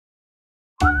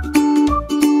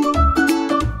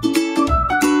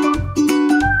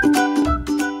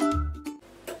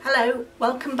Hello,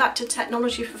 welcome back to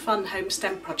Technology for Fun Home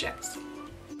STEM Projects.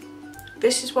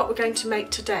 This is what we're going to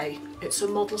make today. It's a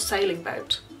model sailing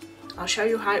boat. I'll show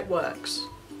you how it works.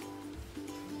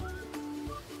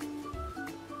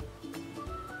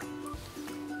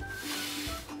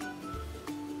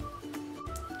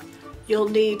 You'll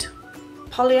need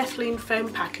polyethylene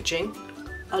foam packaging,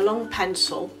 a long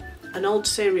pencil, an old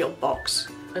cereal box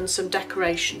and some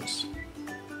decorations.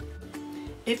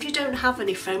 If you don't have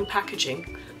any foam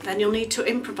packaging, then you'll need to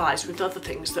improvise with other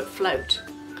things that float.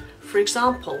 For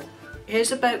example,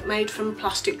 here's a boat made from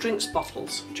plastic drinks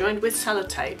bottles joined with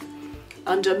sellotape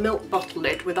and a milk bottle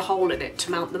lid with a hole in it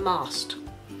to mount the mast.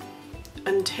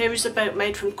 And here is a boat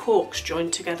made from corks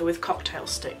joined together with cocktail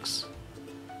sticks.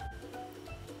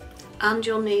 And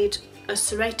you'll need a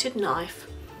serrated knife,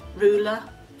 ruler,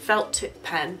 felt tip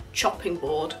pen, chopping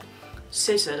board,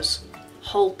 scissors,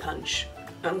 hole punch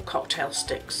and cocktail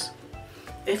sticks.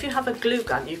 If you have a glue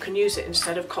gun, you can use it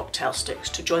instead of cocktail sticks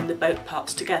to join the boat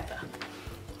parts together.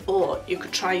 Or you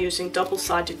could try using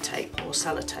double-sided tape or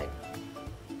sellotape.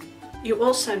 You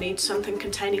also need something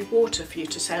containing water for you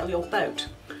to sail your boat.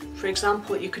 For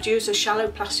example, you could use a shallow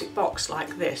plastic box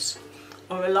like this,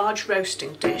 or a large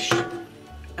roasting dish,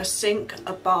 a sink,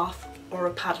 a bath or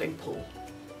a paddling pool.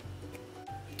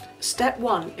 Step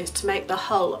 1 is to make the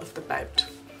hull of the boat.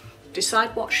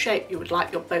 Decide what shape you would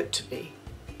like your boat to be.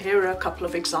 Here are a couple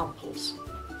of examples.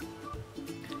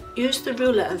 Use the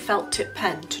ruler and felt tip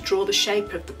pen to draw the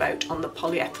shape of the boat on the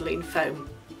polyethylene foam.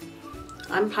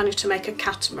 I'm planning to make a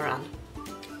catamaran.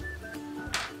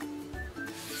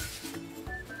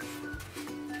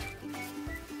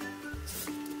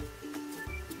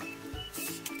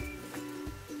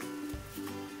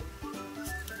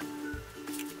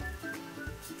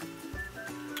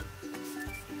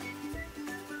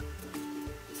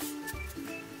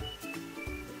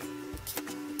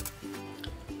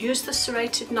 Use the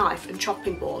serrated knife and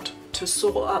chopping board to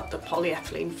saw up the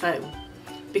polyethylene foam.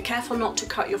 Be careful not to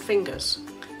cut your fingers.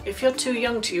 If you're too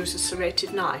young to use a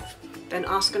serrated knife, then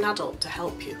ask an adult to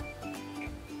help you.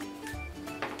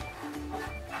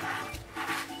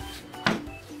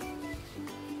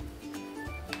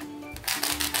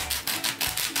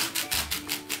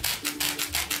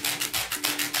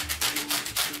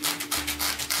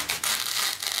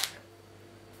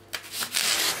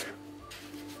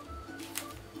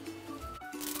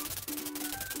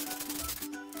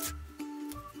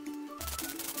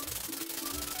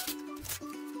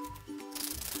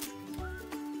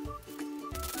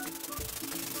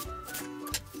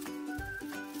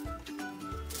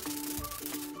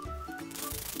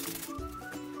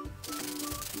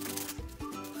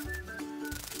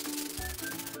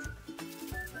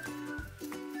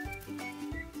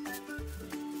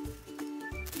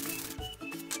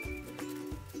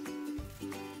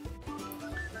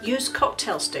 Use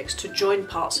cocktail sticks to join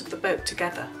parts of the boat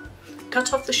together.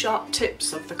 Cut off the sharp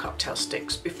tips of the cocktail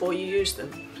sticks before you use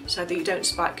them so that you don't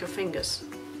spike your fingers.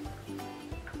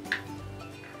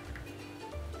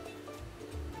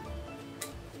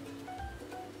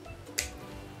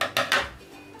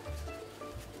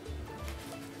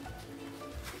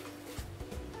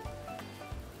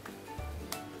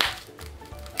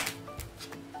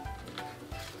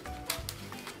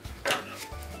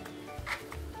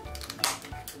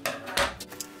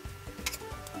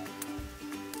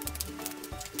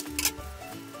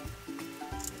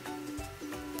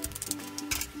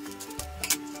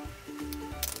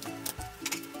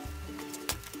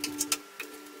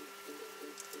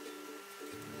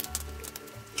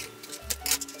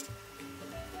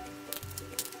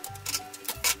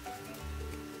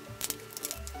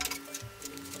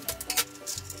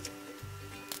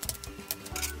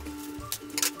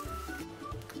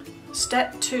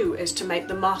 Step 2 is to make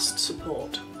the mast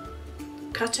support.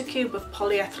 Cut a cube of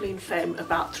polyethylene foam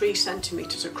about 3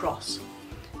 cm across.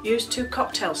 Use 2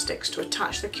 cocktail sticks to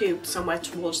attach the cube somewhere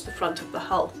towards the front of the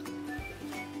hull.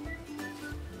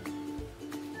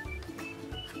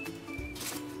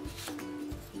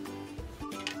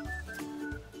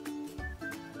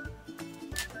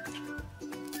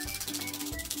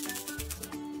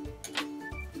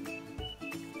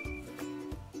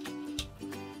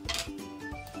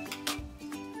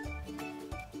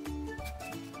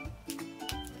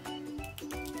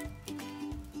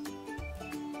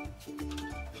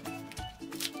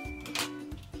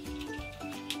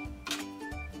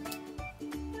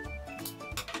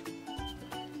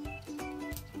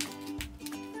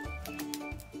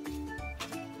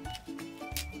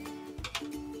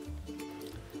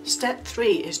 Step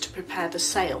 3 is to prepare the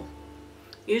sail.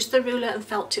 Use the ruler and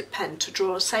felt tip pen to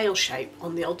draw a sail shape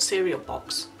on the old cereal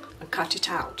box and cut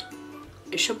it out.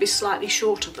 It should be slightly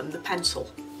shorter than the pencil.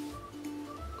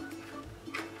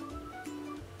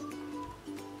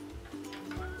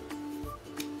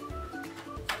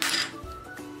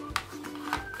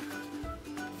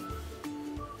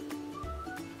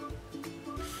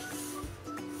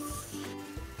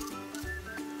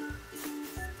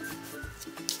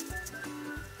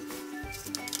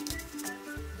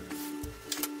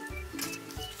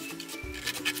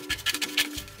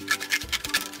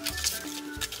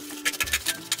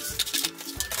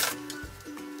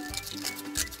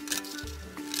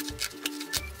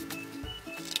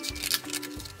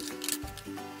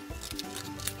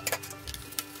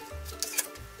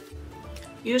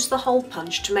 Use the hole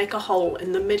punch to make a hole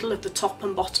in the middle of the top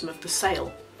and bottom of the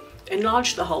sail.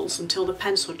 Enlarge the holes until the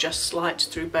pencil just slides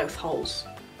through both holes.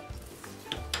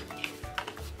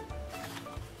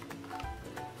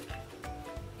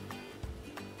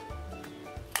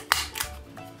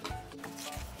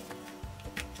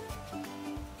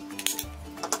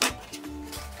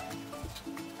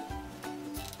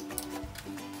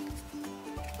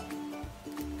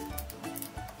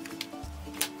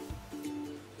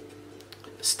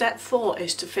 Step 4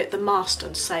 is to fit the mast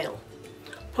and sail.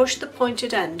 Push the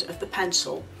pointed end of the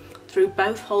pencil through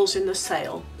both holes in the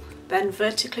sail, then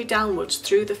vertically downwards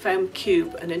through the foam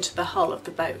cube and into the hull of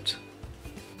the boat.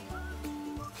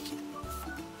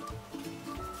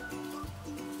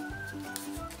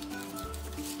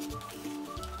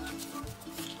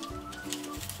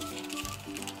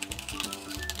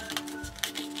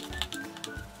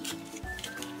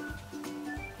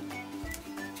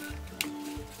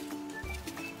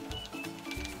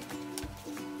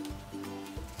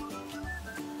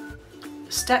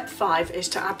 Step 5 is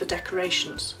to add the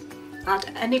decorations.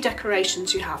 Add any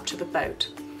decorations you have to the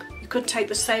boat. You could take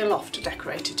the sail off to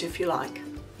decorate it if you like.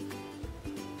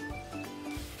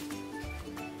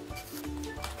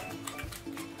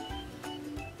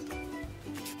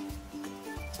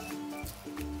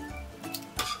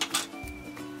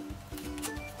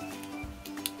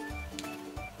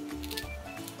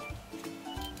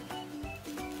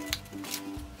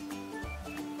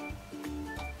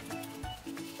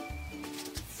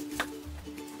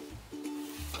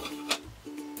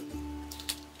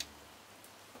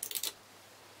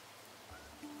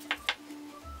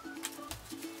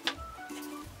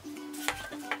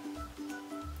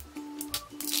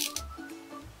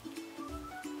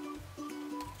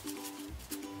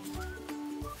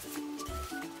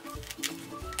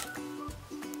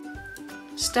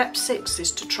 Step 6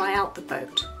 is to try out the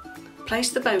boat.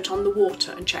 Place the boat on the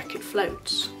water and check it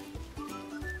floats.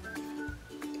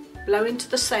 Blow into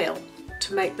the sail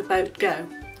to make the boat go.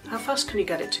 How fast can you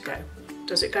get it to go?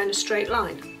 Does it go in a straight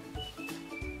line?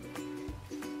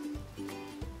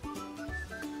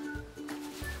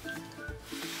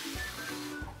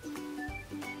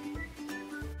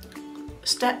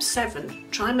 Step 7.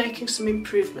 Try making some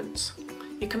improvements.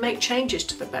 You can make changes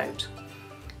to the boat.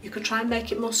 You could try and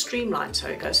make it more streamlined so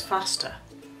it goes faster.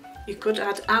 You could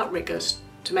add outriggers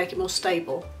to make it more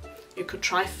stable. You could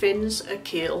try fins, a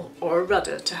keel or a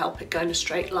rudder to help it go in a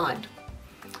straight line.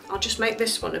 I'll just make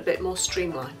this one a bit more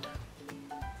streamlined.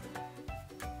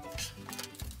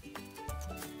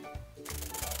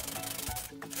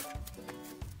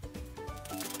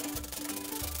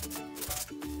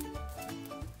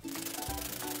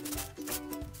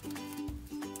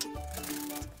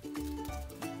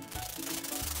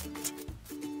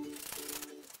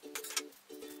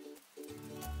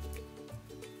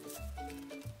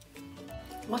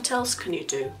 What else can you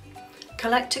do?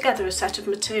 Collect together a set of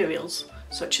materials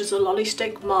such as a lolly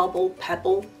stick, marble,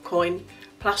 pebble, coin,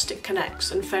 plastic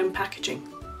connects and foam packaging.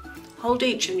 Hold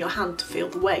each in your hand to feel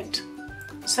the weight.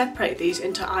 Separate these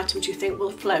into items you think will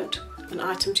float and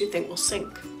items you think will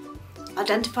sink.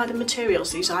 Identify the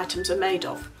materials these items are made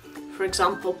of, for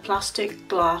example plastic,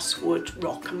 glass, wood,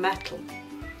 rock and metal.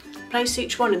 Place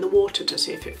each one in the water to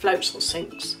see if it floats or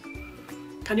sinks.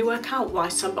 Can you work out why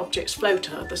some objects float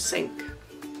and others sink?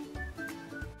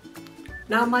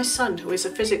 Now my son, who is a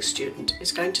physics student,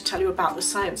 is going to tell you about the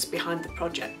science behind the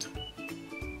project.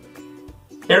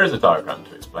 Here is a diagram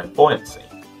to explain buoyancy.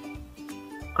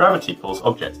 Gravity pulls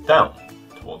objects down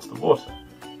towards the water.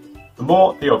 The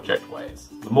more the object weighs,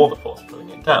 the more the force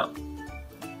pulling it down.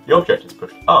 The object is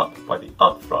pushed up by the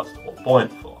upthrust or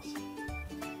buoyant force,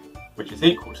 which is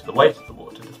equal to the weight of the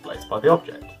water displaced by the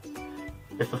object.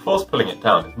 If the force pulling it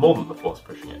down is more than the force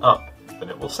pushing it up, then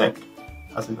it will sink,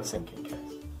 as in the sinking case.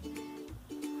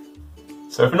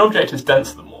 So if an object is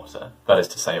denser than water, that is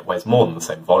to say it weighs more than the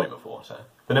same volume of water,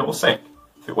 then it will sink.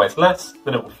 If it weighs less,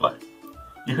 then it will float.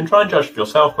 You can try and judge for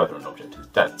yourself whether an object is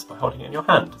dense by holding it in your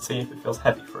hand to see if it feels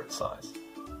heavy for its size.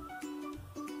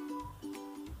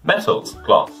 Metals,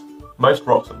 glass, most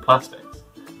rocks and plastics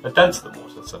are denser than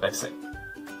water, so they sink.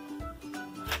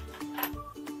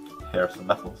 Here are some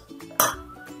metals.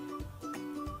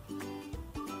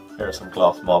 Here are some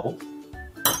glass marbles.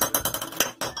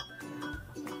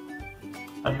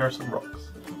 And here are some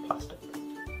rocks and plastic.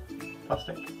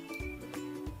 Plastic.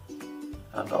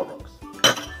 And our rocks.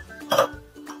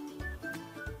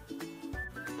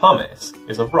 Pumice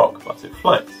is a rock, but it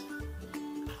floats.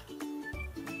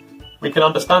 We can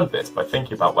understand this by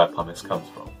thinking about where pumice comes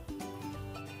from.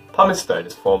 Pumice stone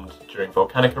is formed during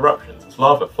volcanic eruptions as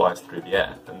lava flies through the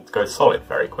air and goes solid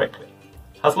very quickly.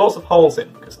 It has lots of holes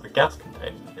in because of the gas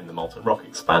contained in the molten rock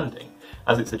expanding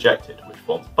as it's ejected, which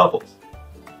forms bubbles.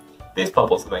 These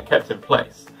bubbles are then kept in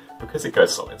place because it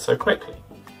goes solid so quickly.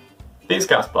 These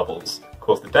gas bubbles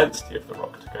cause the density of the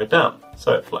rock to go down,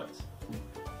 so it floats.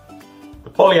 The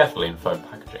polyethylene foam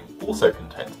packaging also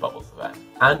contains bubbles of air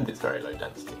and is very low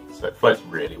density, so it floats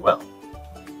really well.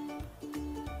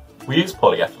 We use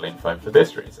polyethylene foam for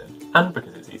this reason, and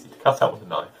because it's easy to cut out with a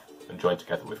knife and join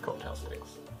together with cocktail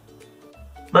sticks.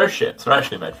 Most ships are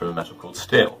actually made from a metal called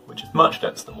steel, which is much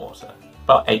denser than water,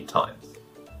 about 8 times.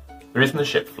 The reason the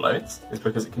ship floats is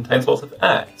because it contains lots of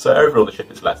air, so overall the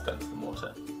ship is less dense than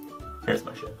water. Here's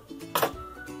my ship.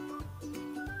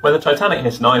 When the Titanic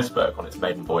hit an iceberg on its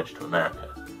maiden voyage to America,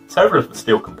 several of the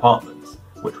steel compartments,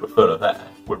 which were full of air,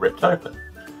 were ripped open.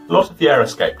 A lot of the air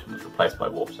escaped and was replaced by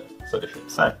water, so the ship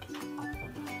sank.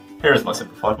 Here is my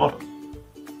simplified model.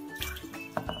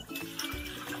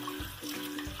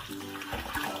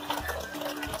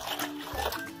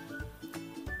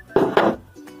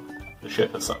 The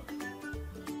ship has sunk.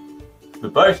 The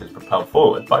boat is propelled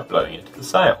forward by blowing into the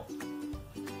sail.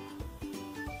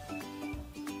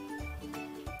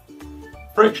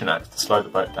 Friction acts to slow the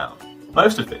boat down.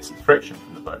 Most of this is friction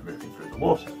from the boat moving through the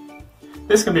water.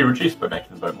 This can be reduced by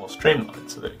making the boat more streamlined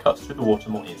so that it cuts through the water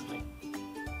more easily.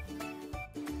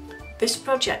 This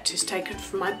project is taken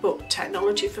from my book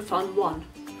Technology for Fun 1.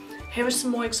 Here are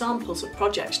some more examples of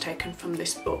projects taken from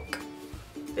this book.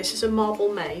 This is a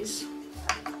marble maze.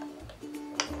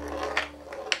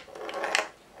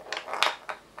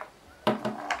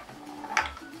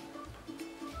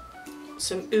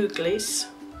 Some ooglies,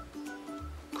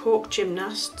 cork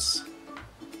gymnasts,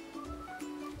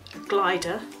 a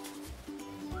glider,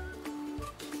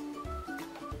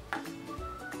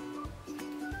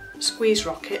 squeeze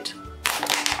rocket,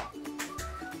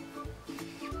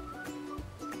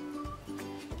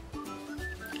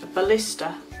 a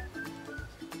ballista,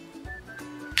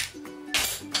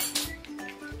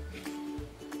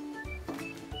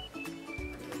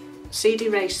 seed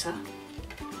eraser,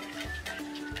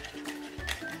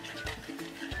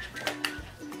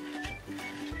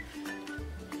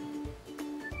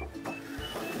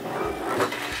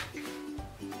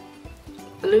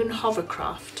 balloon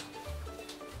hovercraft,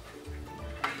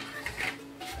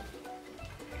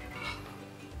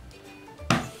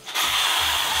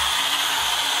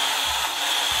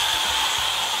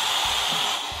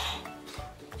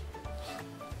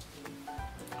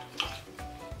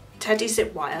 teddy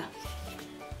zip wire,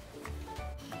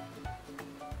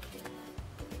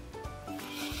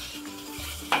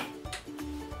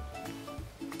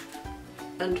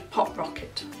 and pop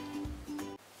rocket.